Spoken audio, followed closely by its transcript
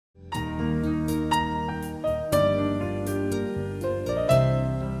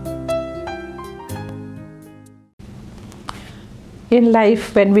In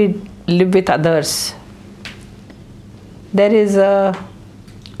life, when we live with others, there is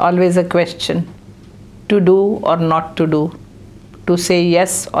always a question: to do or not to do, to say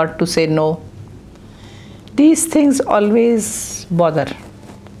yes or to say no. These things always bother.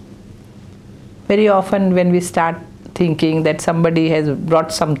 Very often when we start thinking that somebody has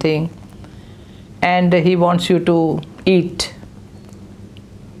brought something and he wants you to eat,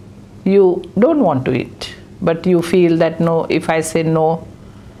 you don't want to eat, but you feel that no, if I say no,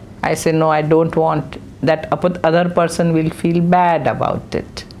 I don't want, that other person will feel bad about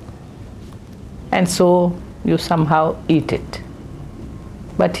it. And so you somehow eat it.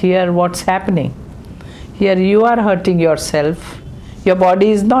 But here what's happening? Here you are hurting yourself. Your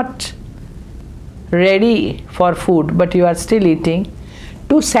body is not ready for food, but you are still eating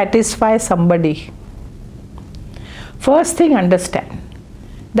to satisfy somebody. First thing, understand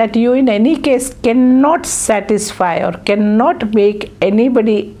that you in any case cannot satisfy or cannot make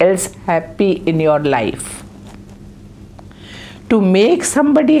anybody else happy in your life. To make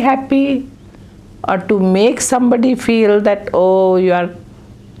somebody happy or to make somebody feel that, oh, you are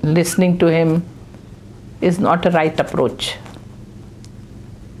listening to him, is not a right approach.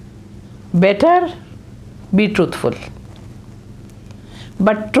 Better be truthful.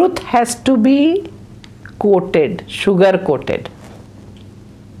 But truth has to be coated, sugar coated.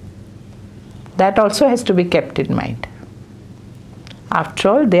 That also has to be kept in mind. After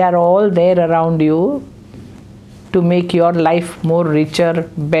all, they are all there around you to make your life more richer,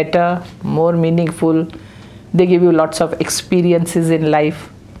 better, more meaningful. They give you lots of experiences in life.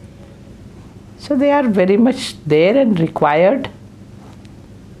 So they are very much there and required.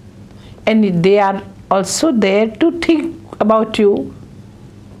 And they are also there to think about you.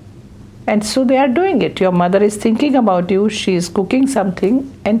 And so they are doing it. Your mother is thinking about you, she is cooking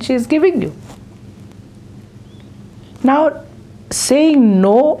something and she is giving you. Now, saying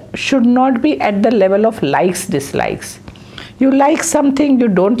no should not be at the level of likes, dislikes. You like something, you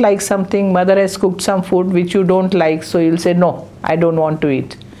don't like something. Mother has cooked some food which you don't like, so you'll say, no, I don't want to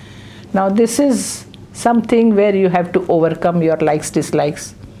eat. Now, this is something where you have to overcome your likes,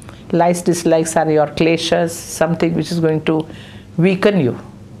 dislikes. Likes, dislikes are your kleshas, something which is going to weaken you,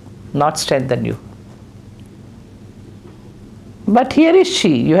 not strengthen you. But here is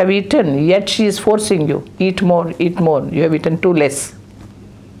she, you have eaten, yet she is forcing you, eat more, you have eaten too less.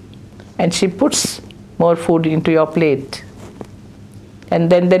 And she puts more food into your plate. And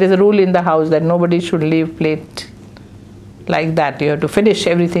then there is a rule in the house that nobody should leave plate like that. You have to finish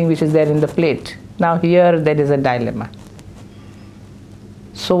everything which is there in the plate. Now here there is a dilemma.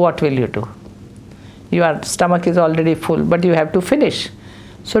 So what will you do? Your stomach is already full, but you have to finish.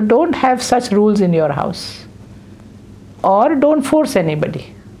 So don't have such rules in your house. Or don't force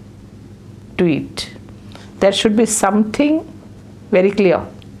anybody to eat. There should be something very clear.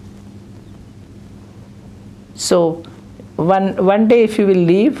 So one day if you will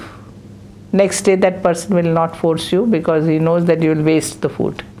leave, next day that person will not force you because he knows that you will waste the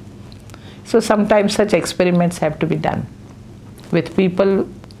food. So sometimes such experiments have to be done with people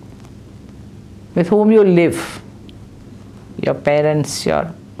with whom you live. Your parents,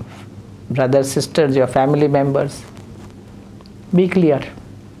 your brothers, sisters, your family members. Be clear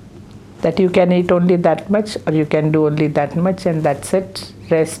that you can eat only that much or you can do only that much and that's it.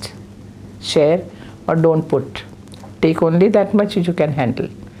 Rest, share, or don't put. Take only that much which you can handle.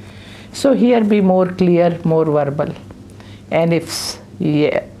 So here be more clear, more verbal. And if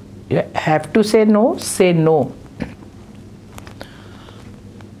you have to say no, say no.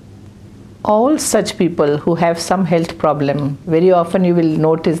 All such people who have some health problem, very often you will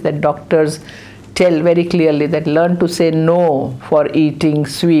notice that doctors tell very clearly that learn to say no for eating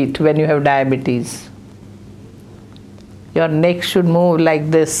sweet when you have diabetes. Your neck should move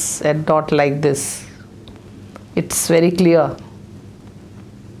like this and not like this. It's very clear.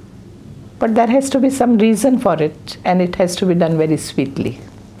 But there has to be some reason for it and it has to be done very sweetly.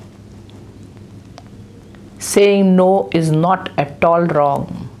 Saying no is not at all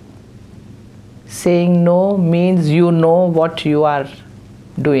wrong. Saying no means you know what you are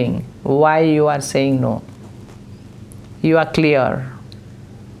doing, why you are saying no. You are clear.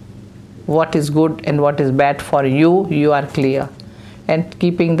 What is good and what is bad for you, you are clear. And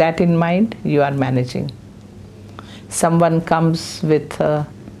keeping that in mind, you are managing. Someone comes with an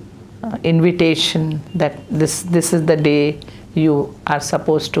invitation that this is the day you are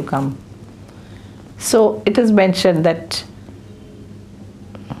supposed to come. So it is mentioned that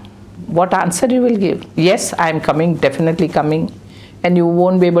what answer you will give? Yes, I am coming, definitely coming. And you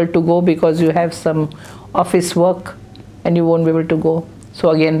won't be able to go because you have some office work and you won't be able to go.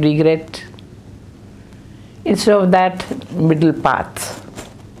 So again, regret. Instead of that middle path,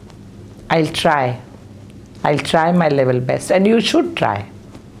 I'll try my level best. And you should try.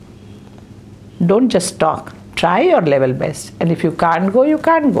 Don't just talk. Try your level best. And if you can't go, you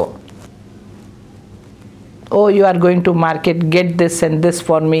can't go. Oh, you are going to market, get this and this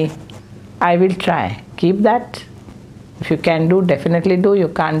for me. I will try. Keep that. If you can do, definitely do. You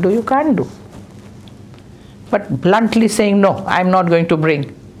can't do, you can't do. But bluntly saying, no, I'm not going to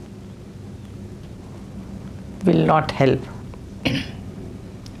bring, will not help.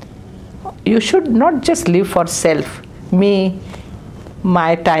 You should not just live for self, me,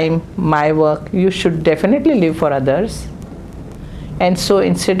 my time, my work. You should definitely live for others. And so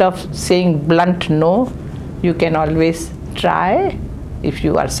instead of saying blunt no, you can always try. If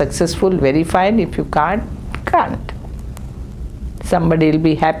you are successful, very fine. If you can't, can't. Somebody will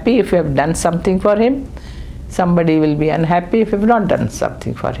be happy if you have done something for him. Somebody will be unhappy if you have not done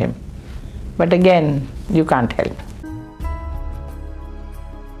something for him. But again, you can't help.